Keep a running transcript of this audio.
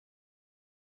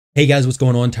Hey guys, what's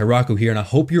going on? Tyrauku here, and I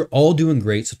hope you're all doing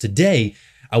great. So today,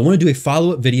 I want to do a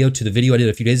follow-up video to the video I did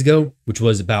a few days ago, which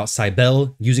was about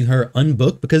Cybele using her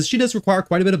unbook, because she does require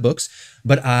quite a bit of books,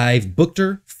 but I've booked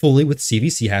her fully with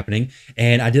CVC happening,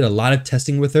 and I did a lot of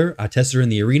testing with her. I tested her in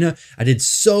the arena. I did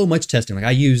so much testing. Like,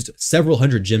 I used several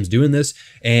hundred gems doing this,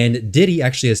 and Diddy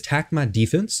actually has tacked my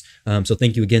defense, so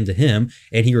thank you again to him,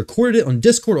 and he recorded it on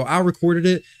Discord, or I recorded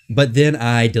it, but then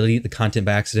I deleted the content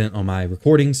by accident on my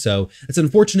recording, so it's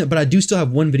unfortunate, but I do still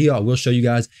have one video I will show you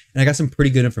guys, and I got some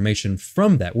pretty good information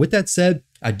from that. With that said,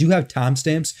 I do have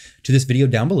timestamps to this video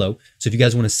down below, so if you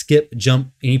guys want to skip,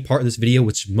 jump any part of this video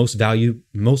which is most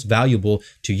valuable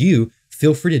to you,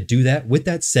 feel free to do that. With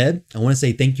that said, I want to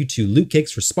say thank you to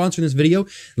Lootcakes for sponsoring this video.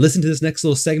 Listen to this next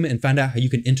little segment and find out how you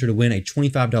can enter to win a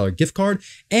 $25 gift card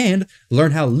and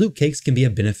learn how Lootcakes can be a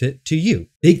benefit to you.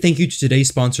 Big thank you to today's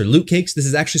sponsor, Lootcakes. This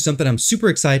is actually something I'm super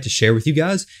excited to share with you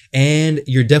guys, and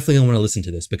you're definitely going to want to listen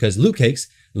to this because Lootcakes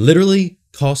literally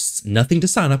costs nothing to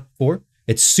sign up for.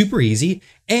 It's super easy,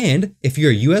 and if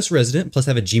you're a US resident plus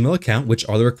have a Gmail account, which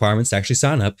are the requirements to actually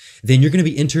sign up, then you're going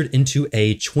to be entered into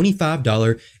a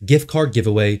 $25 gift card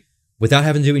giveaway without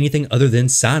having to do anything other than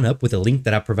sign up with a link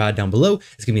that I provide down below.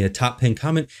 It's going to be in the top pinned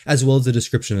comment as well as the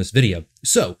description of this video.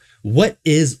 So what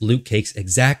is Lootcakes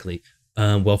exactly?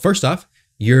 Well, first off,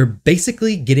 you're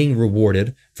basically getting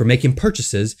rewarded for making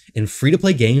purchases in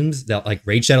free-to-play games that like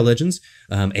Raid Shadow Legends,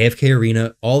 AFK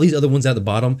Arena, all these other ones at the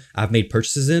bottom I've made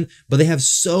purchases in, but they have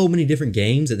so many different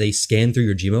games that they scan through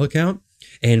your Gmail account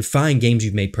and find games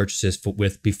you've made purchases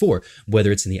with before,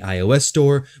 whether it's in the iOS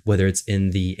store, whether it's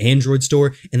in the Android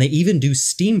store, and they even do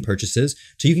Steam purchases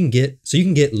so you can get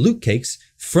Lootcakes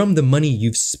from the money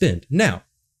you've spent. Now,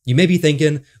 you may be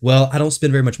thinking, well, I don't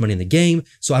spend very much money in the game,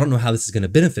 so I don't know how this is going to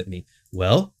benefit me.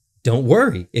 Well, don't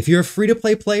worry. If you're a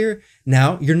free-to-play player,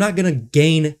 now you're not going to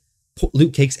gain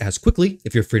Lootcakes as quickly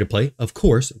if you're free-to-play, of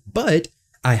course, but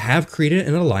I have created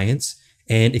an alliance,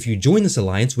 and if you join this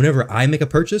alliance, whenever I make a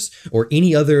purchase or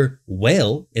any other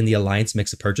whale in the alliance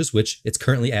makes a purchase, which it's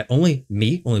currently at only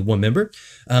one member,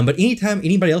 but anytime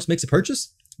anybody else makes a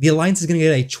purchase, the alliance is going to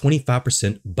get a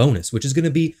 25% bonus, which is going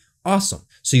to be awesome.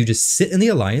 So you just sit in the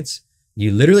alliance,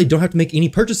 you literally don't have to make any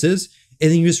purchases, and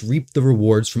then you just reap the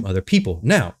rewards from other people.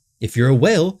 Now, if you're a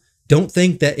whale, don't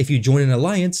think that if you join an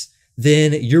alliance,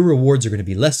 then your rewards are going to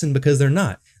be lessened, because they're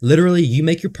not. Literally, you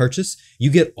make your purchase, you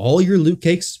get all your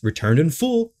Lootcakes returned in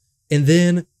full, and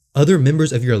then other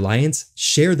members of your alliance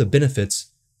share the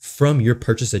benefits from your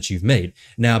purchase that you've made.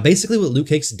 Now, basically what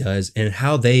Lootcakes does and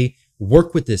how they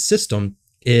work with this system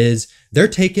is they're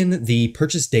taking the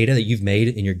purchase data that you've made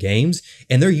in your games,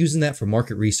 and they're using that for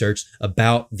market research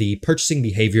about the purchasing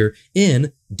behavior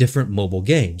in different mobile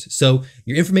games. So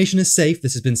your information is safe.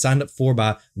 This has been signed up for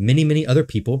by many other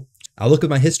people. I'll look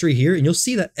at my history here, and you'll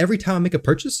see that every time I make a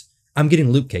purchase, I'm getting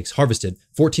Lootcakes harvested,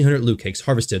 1,400 Lootcakes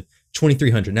harvested,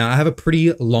 2,300. Now I have a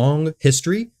pretty long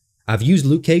history. I've used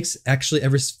Lootcakes actually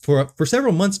for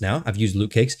several months now. I've used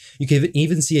Lootcakes. You can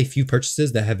even see a few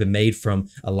purchases that have been made from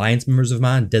alliance members of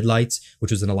mine, Deadlights,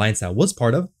 which was an alliance that I was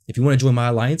part of. If you want to join my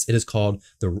alliance, it is called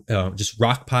the just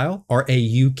Rockpile,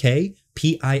 Raukpile.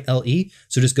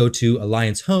 So just go to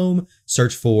Alliance Home,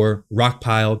 search for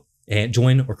Rockpile, and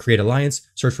join or create alliance,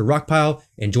 search for Rockpile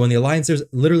and join the alliance. There's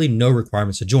literally no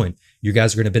requirements to join. You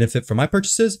guys are going to benefit from my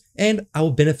purchases, and I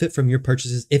will benefit from your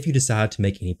purchases if you decide to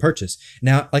make any purchase.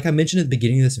 Now, like I mentioned at the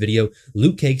beginning of this video,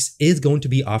 Lootcakes is going to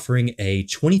be offering a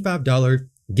 $25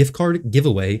 gift card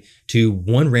giveaway to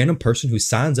one random person who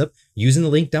signs up using the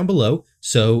link down below.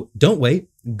 So don't wait.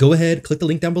 Go ahead, click the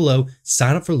link down below,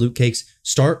 sign up for Lootcakes,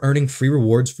 start earning free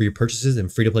rewards for your purchases in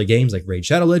free-to-play games like Raid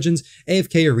Shadow Legends,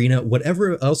 AFK Arena,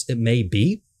 whatever else it may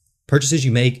be. Purchases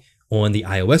you make on the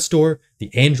iOS store,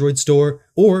 the Android store,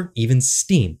 or even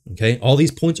Steam, okay? All these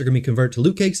points are going to be converted to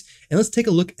Lootcakes, and let's take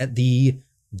a look at the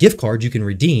gift card you can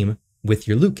redeem with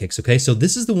your Lootcakes, okay? So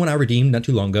this is the one I redeemed not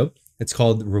too long ago. It's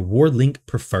called Reward Link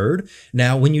Preferred.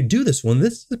 Now, when you do this one,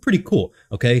 this is pretty cool,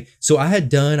 okay? So I had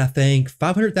done, I think,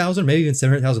 500,000, maybe even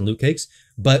 700,000 Lootcakes,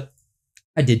 but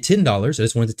I did $10. I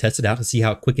just wanted to test it out to see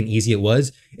how quick and easy it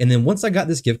was. And then once I got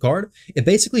this gift card, it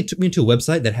basically took me to a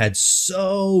website that had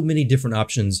so many different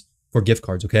options for gift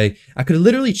cards, okay? I could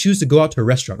literally choose to go out to a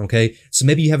restaurant, okay? So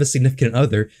maybe you have a significant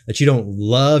other that you don't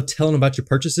love telling about your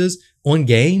purchases on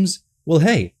games. Well,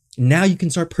 hey, now you can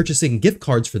start purchasing gift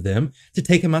cards for them to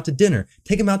take them out to dinner,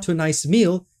 take them out to a nice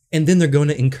meal, and then they're going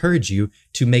to encourage you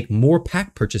to make more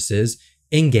pack purchases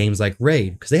in games like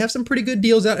Raid, because they have some pretty good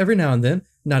deals out every now and then.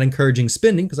 Not encouraging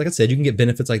spending, because like I said, you can get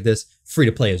benefits like this free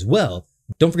to play as well.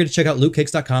 Don't forget to check out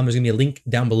lootcakes.com. There's going to be a link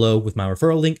down below with my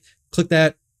referral link. Click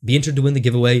that, be entered to win the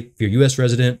giveaway. If you're a US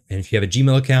resident and if you have a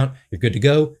Gmail account, you're good to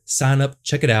go. Sign up,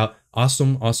 check it out.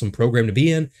 Awesome, awesome program to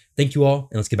be in. Thank you all,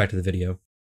 and let's get back to the video.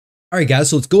 All right, guys,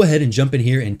 so let's go ahead and jump in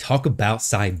here and talk about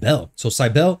Cybele. So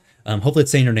Cybele, hopefully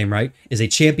it's saying her name right, is a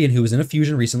champion who was in a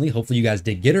fusion recently. Hopefully you guys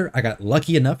did get her. I got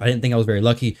lucky enough. I didn't think I was very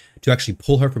lucky to actually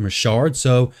pull her from a shard.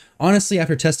 So honestly,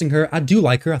 after testing her, I do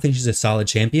like her. I think she's a solid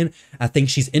champion. I think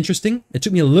she's interesting. It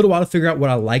took me a little while to figure out what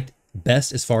I liked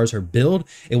best as far as her build.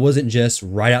 It wasn't just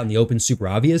right out in the open, super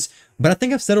obvious, but I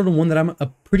think I've settled on one that I'm a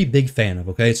pretty big fan of,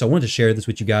 okay? So I wanted to share this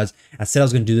with you guys. I said I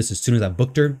was going to do this as soon as I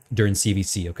booked her during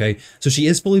CVC, okay? So she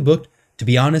is fully booked. To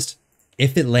be honest,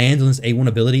 if it lands on this A1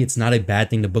 ability, it's not a bad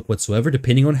thing to book whatsoever,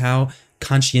 depending on how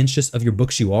conscientious of your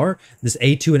books you are. This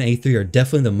A2 and A3 are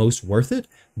definitely the most worth it,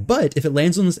 but if it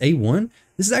lands on this A1,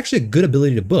 this is actually a good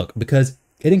ability to book because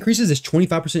it increases this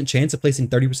 25% chance of placing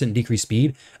 30% decreased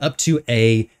speed up to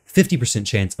a 50%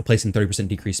 chance of placing 30%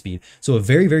 decreased speed. So a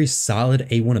very, very solid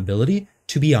A1 ability,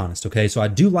 to be honest, okay? So I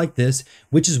do like this,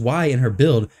 which is why in her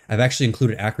build, I've actually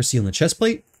included accuracy on the chest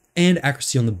plate and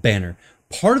accuracy on the banner.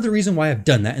 Part of the reason why I've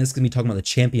done that, and this is going to be talking about the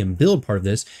champion build part of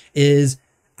this, is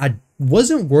I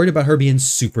wasn't worried about her being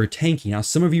super tanky. Now,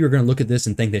 some of you are going to look at this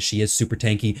and think that she is super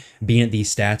tanky being at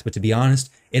these stats, but to be honest,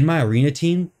 in my arena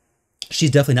team,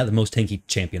 she's definitely not the most tanky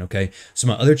champion, okay? So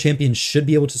my other champions should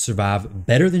be able to survive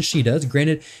better than she does.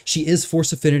 Granted, she is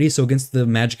Force Affinity, so against the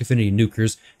Magic Affinity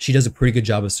nukers, she does a pretty good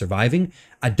job of surviving.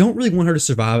 I don't really want her to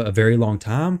survive a very long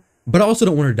time, but I also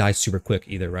don't want her to die super quick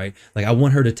either, right? Like, I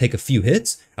want her to take a few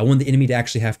hits. I want the enemy to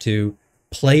actually have to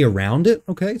play around it,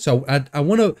 okay? So I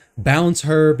want to balance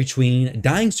her between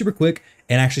dying super quick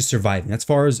and actually surviving. As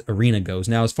far as arena goes.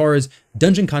 Now, as far as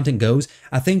dungeon content goes,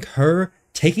 I think her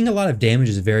taking a lot of damage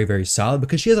is very, very solid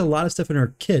because she has a lot of stuff in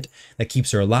her kit that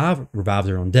keeps her alive, revives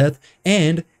her on death,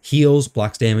 and heals,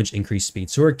 blocks damage, increased speed.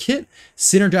 So her kit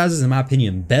synergizes, in my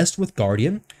opinion, best with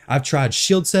Guardian. I've tried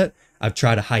Shield Set. I've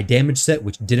tried a high damage set,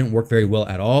 which didn't work very well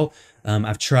at all.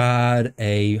 I've tried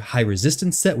a high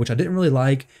resistance set, which I didn't really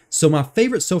like. So my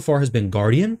favorite so far has been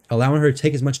Guardian, allowing her to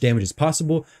take as much damage as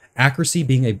possible. Accuracy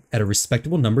being at a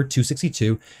respectable number,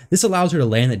 262. This allows her to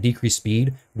land at decreased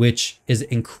speed, which is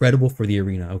incredible for the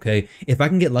arena, okay? If I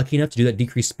can get lucky enough to do that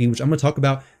decreased speed, which I'm going to talk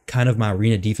about kind of my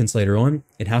arena defense later on,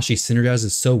 and how she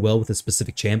synergizes so well with a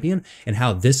specific champion, and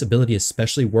how this ability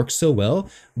especially works so well.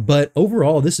 But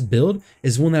overall, this build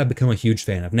is one that I've become a huge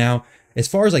fan of. Now, as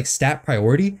far as like stat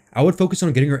priority, I would focus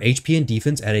on getting her HP and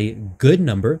defense at a good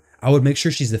number. I would make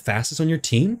sure she's the fastest on your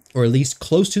team, or at least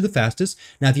close to the fastest.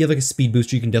 Now, if you have like a speed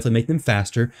booster, you can definitely make them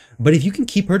faster. But if you can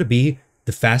keep her to be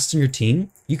the fastest on your team,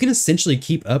 you can essentially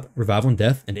keep up Revival and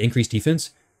Death and increased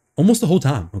defense almost the whole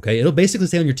time, okay? It'll basically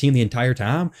stay on your team the entire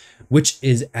time, which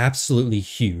is absolutely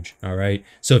huge, all right?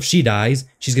 So if she dies,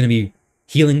 she's going to be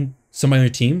healing somebody on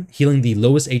your team, healing the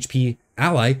lowest HP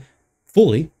ally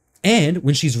fully. And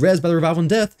when she's rezzed by the Revival and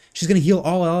Death, she's going to heal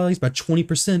all allies by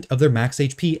 20% of their max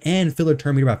HP and fill her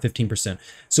turn meter by 15%.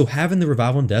 So having the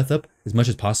Revival and Death up as much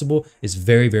as possible is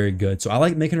very, very good. So I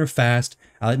like making her fast.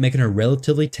 I like making her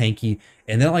relatively tanky.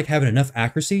 And then I like having enough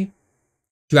accuracy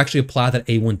to actually apply that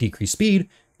A1 decreased speed.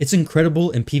 It's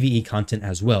incredible in PvE content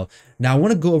as well. Now I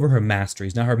want to go over her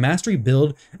masteries. Now her mastery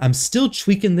build, I'm still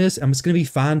tweaking this. I'm just going to be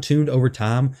fine-tuned over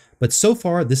time. But so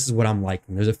far, this is what I'm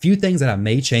liking. There's a few things that I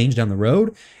may change down the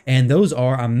road. And those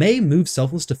are, I may move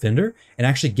Selfless Defender and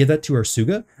actually give that to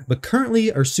Ursuga. But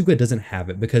currently, Ursuga doesn't have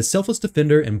it because Selfless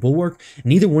Defender and Bulwark,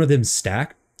 neither one of them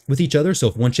stack with each other. So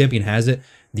if one champion has it,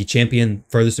 the champion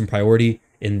furthest in priority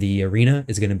in the arena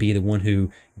is going to be the one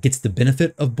who gets the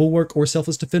benefit of Bulwark or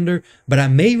Selfless Defender. But I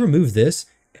may remove this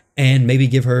and maybe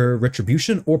give her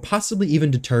Retribution or possibly even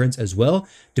Deterrence as well,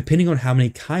 depending on how many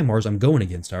Kymars I'm going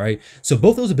against, all right? So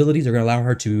both those abilities are going to allow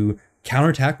her to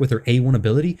counterattack with her A1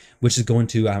 ability, which is going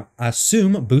to, I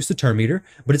assume, boost the turn meter,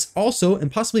 but it's also,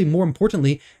 and possibly more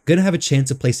importantly, going to have a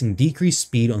chance of placing decreased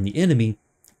speed on the enemy,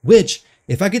 which,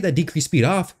 if I get that decreased speed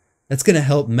off, that's going to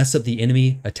help mess up the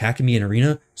enemy attacking me in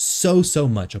arena so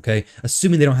much, okay?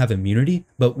 Assuming they don't have immunity,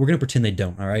 but we're going to pretend they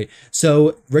don't, all right?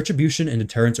 So Retribution and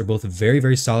Deterrence are both very,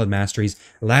 very solid masteries.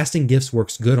 Lasting Gifts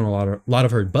works good on a lot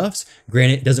of her buffs.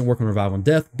 Granted, it doesn't work on Revival and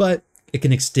Death, but it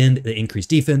can extend the increased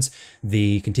defense,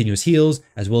 the continuous heals,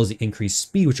 as well as the increased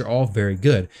speed, which are all very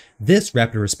good. This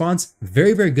Rapid Response,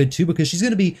 very, very good too, because she's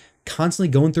going to be constantly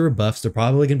going through her buffs. They're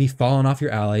probably going to be falling off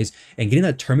your allies, and getting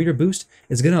that turn meter boost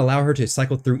is going to allow her to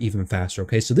cycle through even faster,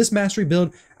 okay? So this mastery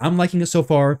build, I'm liking it so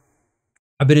far.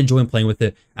 I've been enjoying playing with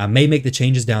it. I may make the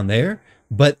changes down there,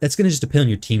 but that's going to just depend on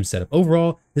your team setup.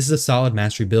 Overall, this is a solid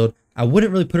mastery build. I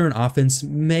wouldn't really put her in offense.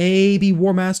 Maybe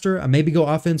War Master. I maybe go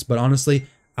offense, but honestly,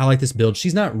 I like this build.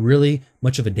 She's not really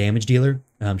much of a damage dealer.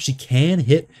 She can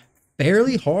hit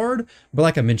fairly hard, but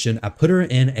like I mentioned, I put her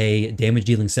in a damage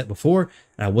dealing set before,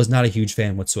 and I was not a huge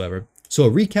fan whatsoever. So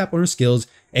a recap on her skills: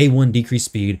 A1, decreased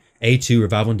speed; A2,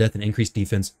 revival and death and increased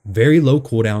defense; very low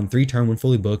cooldown, 3-turn when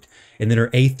fully booked; and then her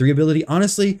A3 ability.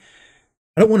 Honestly,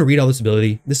 I don't want to read all this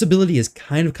ability. This ability is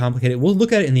kind of complicated. We'll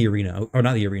look at it in the arena, or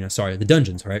not the arena, sorry, the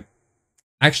dungeons, right?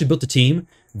 I actually built a team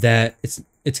that it's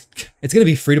going to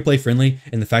be free to play friendly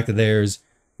in the fact that there's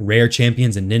rare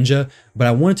champions and ninja, but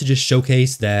I wanted to just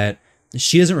showcase that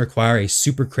she doesn't require a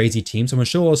super crazy team. So I'm going to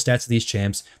show all the stats of these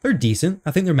champs. They're decent.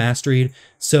 I think they're masteried.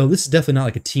 So this is definitely not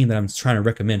like a team that I'm trying to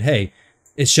recommend. Hey,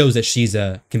 it shows that she's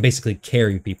can basically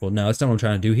carry people. No, that's not what I'm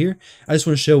trying to do here. I just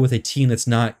want to show with a team that's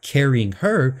not carrying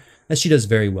her that she does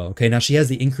very well. Okay, now she has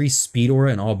the increased speed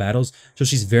aura in all battles, so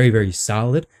she's very, very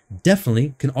solid.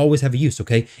 Definitely can always have a use.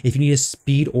 Okay, if you need a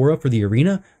speed aura for the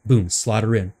arena, boom, slot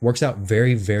her in. Works out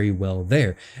very, very well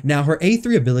there. Now her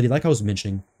A3 ability, like I was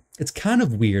mentioning, it's kind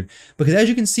of weird because as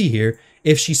you can see here,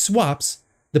 if she swaps,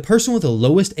 the person with the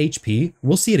lowest HP,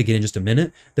 we'll see it again in just a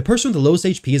minute, the person with the lowest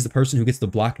HP is the person who gets the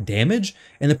block damage,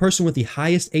 and the person with the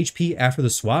highest HP after the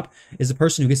swap is the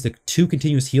person who gets the 2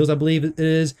 continuous heals, I believe it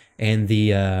is, and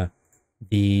crap,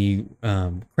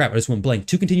 I just went blank.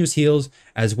 2 continuous heals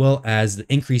as well as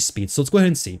the increased speed. So let's go ahead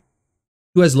and see.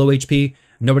 Who has low HP?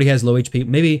 Nobody has low HP.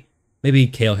 Maybe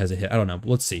Kale has a hit. I don't know. But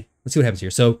let's see. Let's see what happens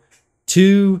here. So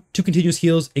two continuous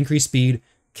heals, increased speed.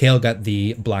 Kale got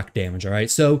the block damage. All right.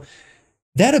 So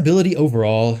that ability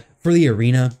overall for the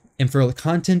arena and for the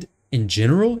content in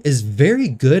general is very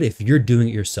good if you're doing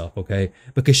it yourself, okay?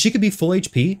 Because she could be full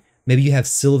HP. Maybe you have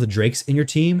Syl of the Drakes in your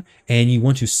team and you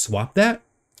want to swap that.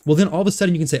 Well, then all of a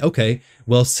sudden you can say, okay,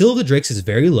 well, Syl of the Drakes is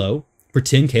very low.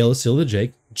 Pretend Kale is Syl of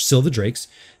the Drakes.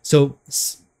 So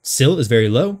Syl is very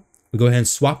low. We go ahead and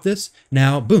swap this.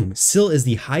 Now, boom, Syl is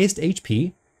the highest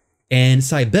HP, and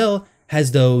Cybele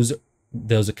has those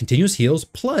continuous heals,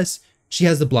 plus she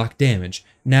has the block damage.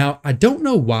 Now, I don't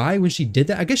know why when she did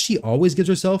that. I guess she always gives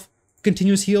herself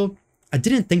continuous heal. I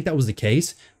didn't think that was the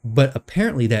case, but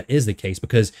apparently that is the case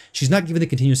because she's not giving the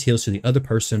continuous heals to the other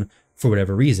person for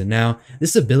whatever reason. Now,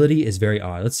 this ability is very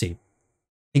odd. Let's see.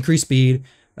 Increased speed.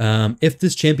 If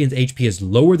this champion's HP is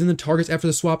lower than the target's after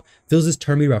the swap, fills this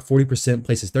turn meter about 40%,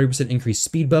 places 30% increased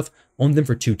speed buff on them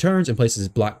for 2 turns, and places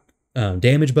block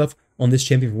damage buff on this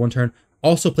champion for 1 turn.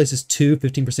 Also places 2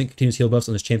 15% continuous heal buffs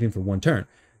on this champion for 1 turn.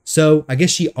 So I guess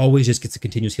she always just gets the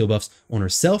continuous heal buffs on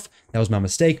herself. That was my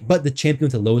mistake. But the champion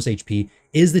with the lowest HP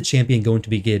is the champion going to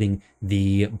be getting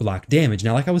the block damage.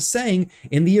 Now, like I was saying,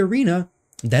 in the arena,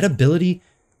 that ability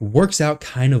works out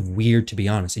kind of weird, to be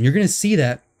honest. And you're going to see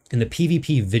that in the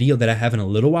PvP video that I have in a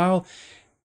little while,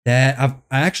 that I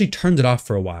actually turned it off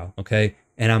for a while, okay?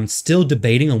 And I'm still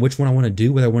debating on which one I want to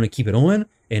do, whether I want to keep it on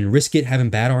and risk it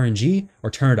having bad RNG or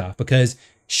turn it off, because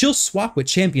she'll swap with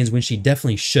champions when she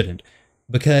definitely shouldn't,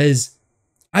 because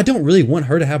I don't really want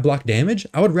her to have block damage.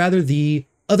 I would rather the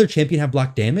other champion have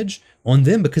block damage on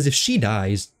them, because if she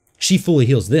dies, she fully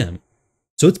heals them.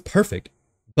 So it's perfect.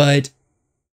 But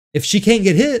if she can't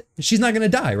get hit, she's not going to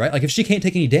die, right? Like if she can't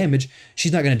take any damage,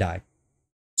 she's not going to die.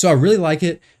 So I really like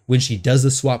it when she does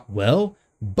the swap well,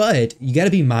 but you got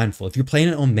to be mindful. If you're playing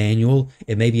it on manual,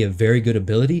 it may be a very good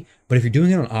ability, but if you're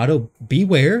doing it on auto,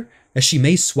 beware that she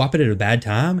may swap it at a bad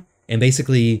time and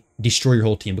basically destroy your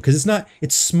whole team, because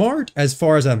it's smart as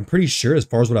far as I'm pretty sure, as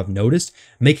far as what I've noticed,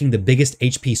 making the biggest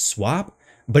HP swap,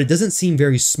 but it doesn't seem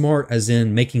very smart as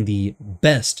in making the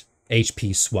best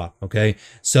HP swap, okay?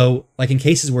 So like in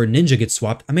cases where Ninja gets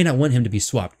swapped, I may not want him to be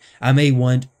swapped. I may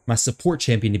want my support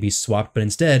champion to be swapped, but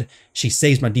instead she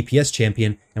saves my DPS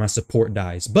champion and my support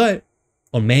dies. But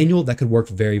on manual, that could work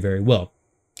very, very well.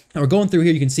 Now we're going through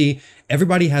here, you can see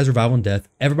everybody has revival and death.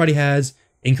 Everybody has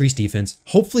increased defense.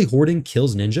 Hopefully Hoarding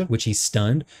kills Ninja, which he's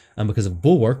stunned because of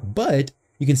Bulwark, but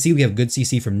you can see we have good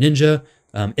CC from Ninja.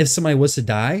 If somebody was to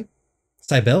die,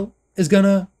 Cybele is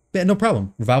gonna, no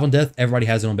problem. Revival and death, everybody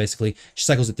has it on basically. She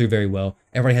cycles it through very well.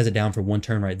 Everybody has it down for 1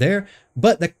 turn right there.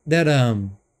 But that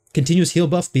continuous heal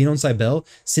buff being on Cybele,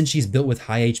 since she's built with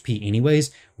high HP anyways,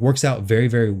 works out very,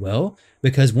 very well,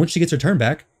 because once she gets her turn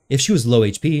back, if she was low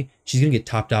HP, she's going to get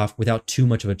topped off without too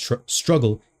much of a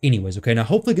struggle anyways, okay? Now,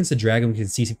 hopefully against the Dragon, we can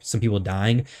see some people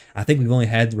dying. I think we've only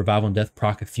had Revival and Death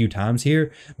proc a few times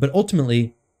here, but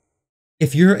ultimately,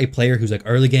 if you're a player who's like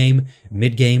early game,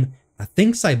 mid game, I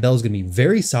think Cybele is going to be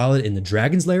very solid in the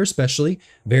Dragon's Lair especially,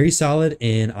 very solid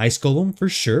in Ice Golem for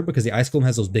sure, because the Ice Golem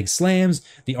has those big slams,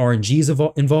 the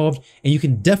RNGs involved, and you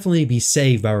can definitely be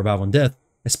saved by Revival and Death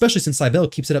especially since Cybele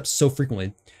keeps it up so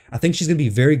frequently. I think she's going to be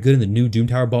very good in the new Doom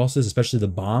Tower bosses, especially the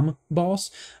bomb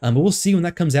boss. But we'll see when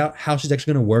that comes out how she's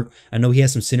actually going to work. I know he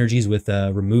has some synergies with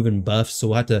removing buffs, so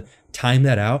we'll have to time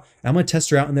that out. I'm going to test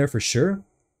her out in there for sure.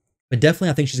 But definitely,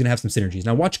 I think she's going to have some synergies.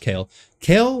 Now, watch Kale.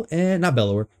 Kale, and not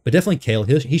Bellower, but definitely Kale.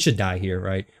 He should die here,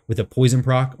 right? With a poison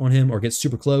proc on him or get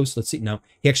super close. Let's see. No,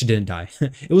 he actually didn't die.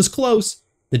 It was close.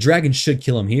 The dragon should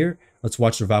kill him here. Let's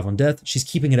watch Revival and Death. She's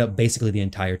keeping it up basically the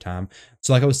entire time.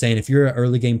 So like I was saying, if you're an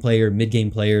early game player, mid game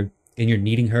player, and you're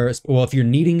needing her, well, if you're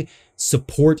needing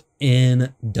support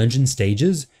in dungeon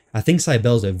stages, I think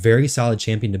Cybele is a very solid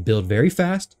champion to build very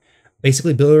fast.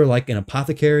 Basically build her like an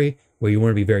apothecary where you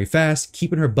want to be very fast,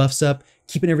 keeping her buffs up,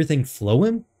 keeping everything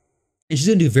flowing. And she's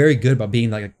going to do very good about being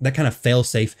like that kind of fail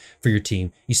safe for your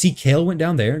team. You see Kale went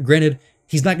down there. Granted,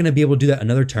 he's not going to be able to do that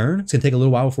another turn. It's going to take a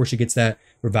little while before she gets that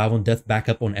Revival and Death back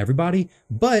up on everybody.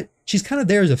 But she's kind of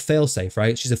there as a fail safe,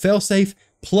 right? She's a fail safe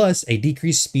plus a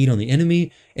decreased speed on the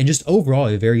enemy and just overall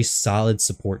a very solid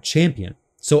support champion.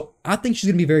 So I think she's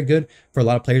going to be very good for a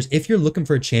lot of players. If you're looking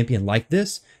for a champion like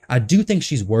this, I do think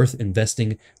she's worth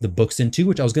investing the books into,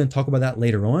 which I was going to talk about that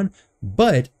later on.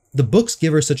 But the books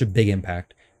give her such a big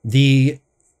impact. The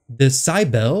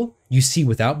Cybele you see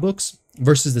without books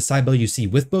versus the Cybele you see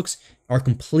with books are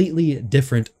completely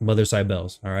different Mother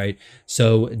Cybeles, all right?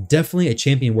 So definitely a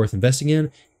champion worth investing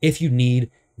in if you need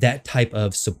that type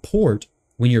of support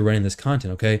when you're running this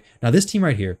content, okay? Now this team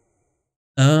right here,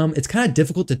 it's kind of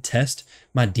difficult to test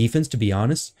my defense, to be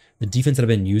honest, the defense that I've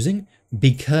been using,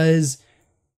 because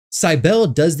Cybele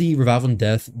does the Revival and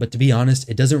Death, but to be honest,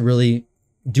 it doesn't really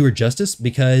do her justice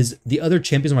because the other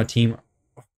champions on my team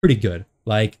are pretty good.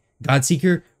 Like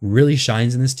Godseeker really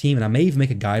shines in this team, and I may even make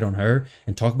a guide on her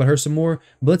and talk about her some more,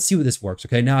 but let's see what this works,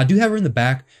 okay? Now, I do have her in the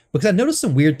back because I noticed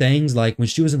some weird things, like when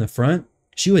she was in the front,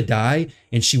 she would die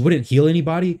and she wouldn't heal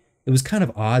anybody. It was kind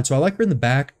of odd, so I like her in the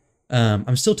back.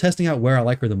 I'm still testing out where I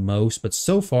like her the most, but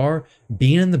so far,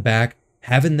 being in the back,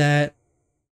 having that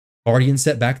Guardian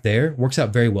set back there works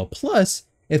out very well. Plus,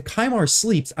 if Kymar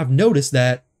sleeps, I've noticed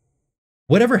that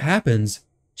whatever happens,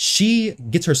 she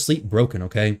gets her sleep broken,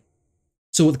 okay?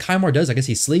 So what Kymar does, I guess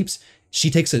he sleeps, she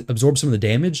absorbs some of the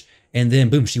damage, and then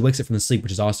boom, she wakes up from the sleep,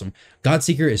 which is awesome.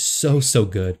 Godseeker is so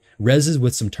good. Reses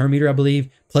with some turn meter, I believe,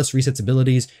 plus resets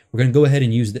abilities. We're going to go ahead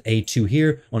and use the A2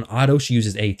 here. On auto, she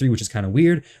uses A3, which is kind of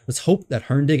weird. Let's hope that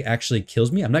Herndig actually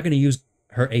kills me. I'm not going to use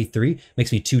her A3,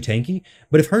 makes me too tanky.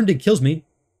 But if Herndig kills me,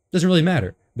 doesn't really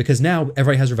matter, because now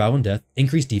everybody has Revival and Death,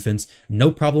 increased defense,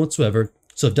 no problem whatsoever.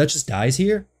 So if Duchess dies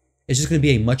here, it's just going to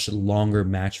be a much longer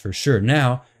match for sure.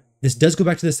 Now, this does go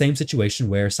back to the same situation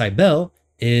where Cybele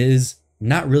is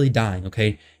not really dying,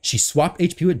 okay? She swapped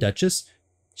HP with Duchess.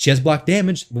 She has block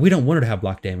damage, but we don't want her to have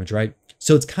block damage, right?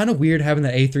 So it's kind of weird having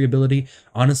that A3 ability.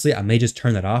 Honestly, I may just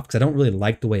turn that off because I don't really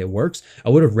like the way it works. I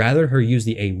would have rather her use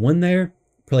the A1 there,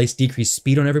 place decreased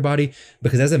speed on everybody,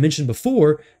 because as I mentioned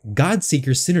before,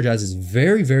 Godseeker synergizes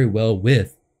very well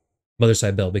with Mother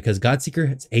Cybele, because Godseeker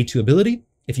has A2 ability.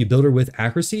 If you build her with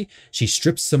accuracy, she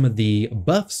strips some of the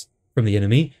buffs from the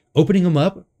enemy, opening them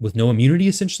up with no immunity,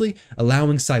 essentially,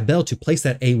 allowing Cybele to place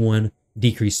that A1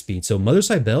 decreased speed. So Mother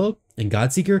Cybele and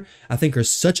Godseeker, I think, are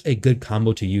such a good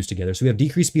combo to use together. So we have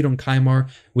decreased speed on Kymar,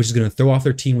 which is going to throw off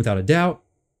their team without a doubt.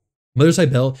 Mother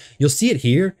Cybele, you'll see it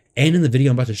here and in the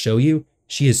video I'm about to show you,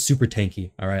 she is super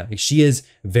tanky, all right? Like, she is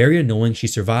very annoying. She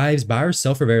survives by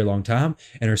herself for a very long time,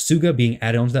 and her Suga being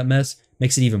added onto that mess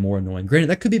makes it even more annoying. Granted,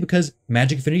 that could be because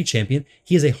Magic Affinity champion.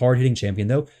 He is a hard-hitting champion,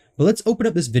 though. But let's open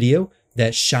up this video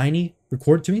that Shiny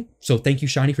recorded to me. So thank you,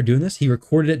 Shiny, for doing this. He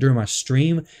recorded it during my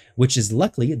stream, which is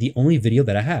luckily the only video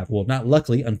that I have. Well, not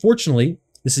luckily, unfortunately,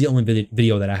 this is the only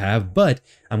video that I have, but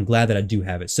I'm glad that I do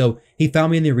have it. So he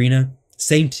found me in the arena,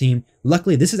 same team.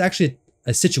 Luckily, this is actually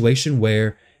a situation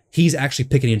where he's actually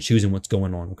picking and choosing what's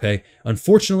going on, okay?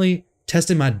 Unfortunately,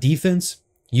 testing my defense,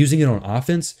 using it on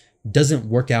offense, doesn't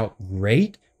work out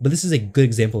great, but this is a good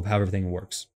example of how everything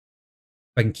works.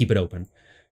 If I can keep it open.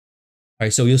 All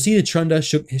right, so you'll see the Trunda,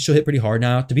 she'll hit pretty hard.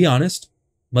 Now, to be honest,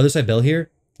 Mother Cybele here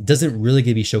doesn't really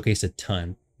get to be showcased a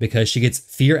ton because she gets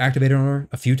fear activated on her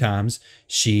a few times.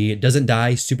 She doesn't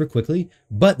die super quickly,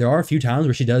 but there are a few times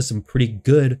where she does some pretty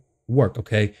good work,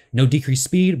 okay? No decreased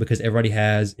speed because everybody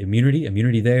has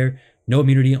immunity there. No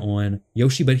immunity on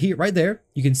Yoshi, but here, right there,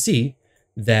 you can see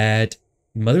that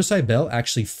Mother Cybele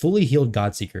actually fully healed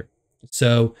Godseeker.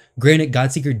 So, granted,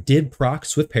 Godseeker did proc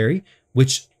Swift Parry,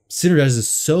 which synergizes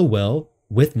so well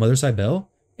with Mother Cybele,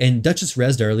 and Duchess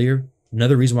rezzed earlier.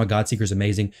 Another reason why Godseeker is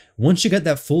amazing. Once you get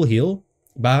that full heal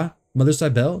by Mother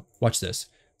Cybele, watch this.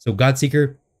 So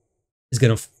Godseeker is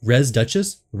going to res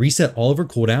Duchess, reset all of her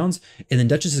cooldowns, and then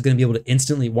Duchess is going to be able to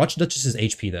instantly watch Duchess's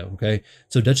HP though. Okay,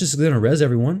 so Duchess is going to res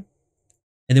everyone,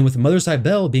 and then with Mother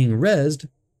Cybele being resed,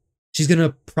 she's going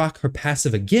to proc her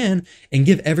passive again and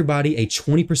give everybody a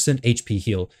 20% HP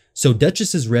heal. So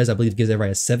Duchess's res, I believe, gives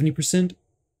everybody a 70%,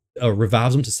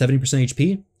 revives them to 70%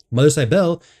 HP. Mother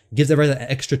Cybele gives everybody that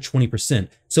extra 20%.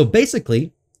 So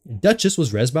basically, Duchess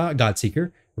was resed by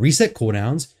Godseeker, reset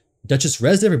cooldowns, Duchess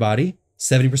resed everybody,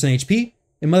 70% HP,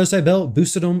 and Mother Cybele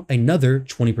boosted them another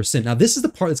 20%. Now, this is the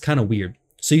part that's kind of weird.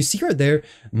 So you see right there,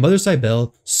 Mother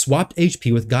Cybele swapped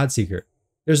HP with Godseeker.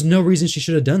 There's no reason she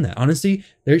should have done that. Honestly,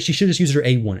 she should have just used her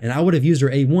A1. And I would have used her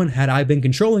A1 had I been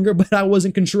controlling her, but I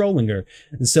wasn't controlling her.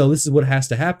 And so this is what has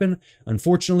to happen,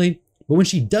 unfortunately. But when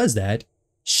she does that,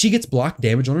 she gets block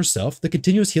damage on herself. The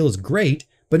continuous heal is great,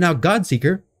 but now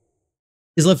Godseeker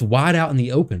is left wide out in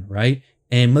the open, right?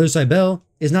 And Mother Cybele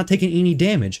is not taking any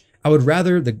damage. I would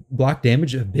rather the block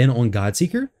damage have been on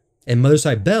Godseeker and Mother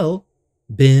Cybele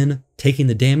been taking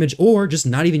the damage, or just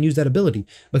not even use that ability,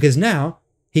 because now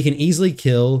he can easily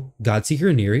kill Godseeker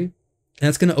and Neri, and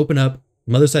that's going to open up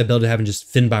Mother Cybele to having just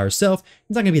Finn by herself.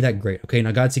 It's not going to be that great. Okay,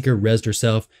 now Godseeker resed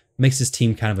herself, makes his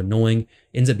team kind of annoying,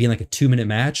 ends up being like a 2-minute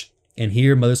match. And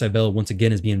here, Mother Cybele, once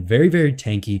again, is being very, very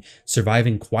tanky,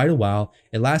 surviving quite a while.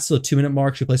 It lasts till a 2-minute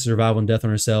mark. She places Survival and Death on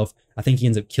herself. I think he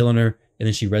ends up killing her, and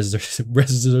then she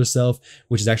reses herself,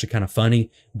 which is actually kind of funny.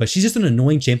 But she's just an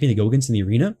annoying champion to go against in the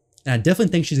arena. And I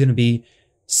definitely think she's going to be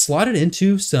slotted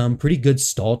into some pretty good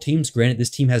stall teams. Granted, this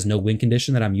team has no win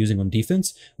condition that I'm using on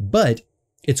defense, but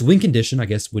its win condition, I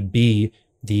guess, would be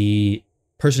the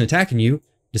person attacking you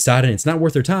deciding it's not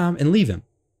worth their time and leaving.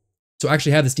 So I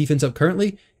actually have this defense up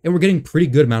currently, and we're getting pretty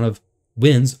good amount of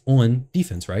wins on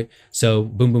defense, right? So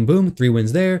boom, boom, boom, 3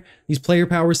 wins there. These player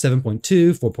power, 7.2,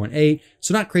 4.8.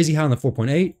 So not crazy high on the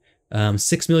 4.8.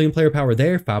 6 million player power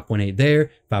there, 5.8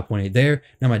 there, 5.8 there.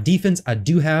 Now my defense, I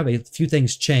do have a few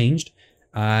things changed.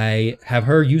 I have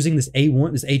her using this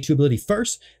A1, this A2 ability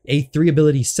first, A3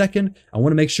 ability second. I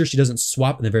want to make sure she doesn't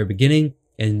swap in the very beginning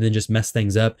and then just mess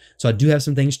things up. So I do have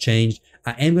some things changed.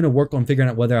 I am going to work on figuring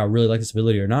out whether I really like this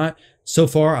ability or not. So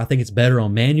far, I think it's better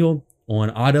on manual. On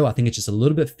auto, I think it's just a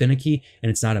little bit finicky and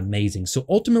it's not amazing. So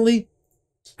ultimately,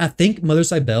 I think Mother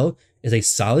Cybele is a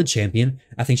solid champion.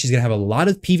 I think she's going to have a lot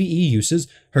of PvE uses.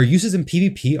 Her uses in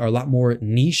PvP are a lot more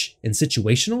niche and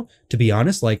situational, to be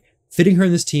honest. Like, fitting her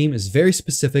in this team is very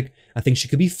specific. I think she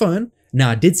could be fun. Now,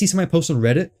 I did see somebody post on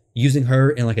Reddit using her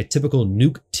in like a typical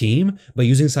nuke team, but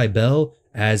using Cybele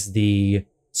as the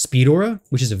speed aura,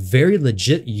 which is a very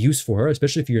legit use for her,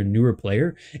 especially if you're a newer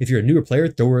player. If you're a newer player,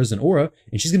 throw her as an aura,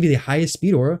 and she's going to be the highest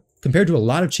speed aura compared to a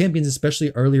lot of champions,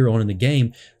 especially earlier on in the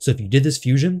game. So if you did this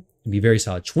fusion, it'd be very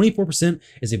solid. 24%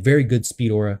 is a very good speed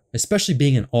aura, especially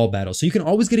being in all battles. So you can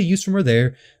always get a use from her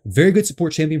there. Very good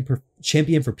support champion for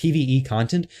PvE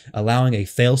content, allowing a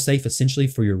fail-safe essentially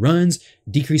for your runs,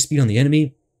 decrease speed on the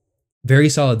enemy. Very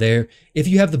solid there. If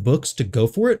you have the books to go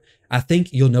for it, I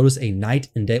think you'll notice a night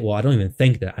and day. Well, I don't even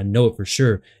think that. I know it for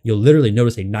sure. You'll literally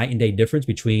notice a night and day difference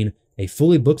between a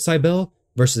fully booked Cybele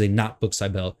versus a not booked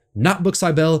Cybele. Not booked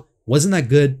Cybele wasn't that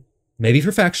good. Maybe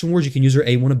for faction wars, you can use her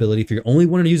A1 ability. If you're only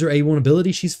wanting to use her A1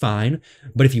 ability, she's fine.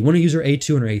 But if you want to use her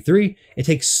A2 and her A3, it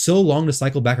takes so long to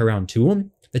cycle back around to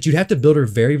them that you'd have to build her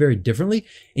very, very differently.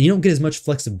 And you don't get as much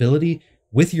flexibility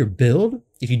with your build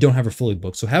if you don't have her fully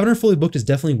booked. So having her fully booked is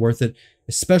definitely worth it,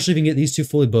 especially if you can get these two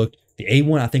fully booked. The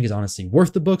A1, I think, is honestly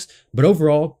worth the books. But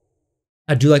overall,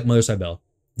 I do like Mother Cybele.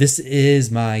 This is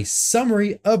my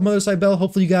summary of Mother Cybele.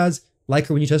 Hopefully you guys like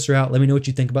her when you test her out. Let me know what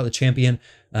you think about the champion.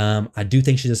 I do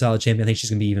think she's a solid champion. I think she's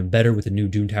going to be even better with the new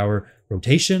Doom Tower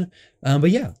rotation. But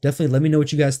yeah, definitely let me know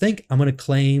what you guys think. I'm going to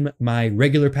claim my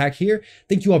regular pack here.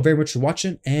 Thank you all very much for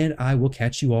watching, and I will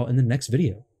catch you all in the next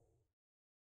video.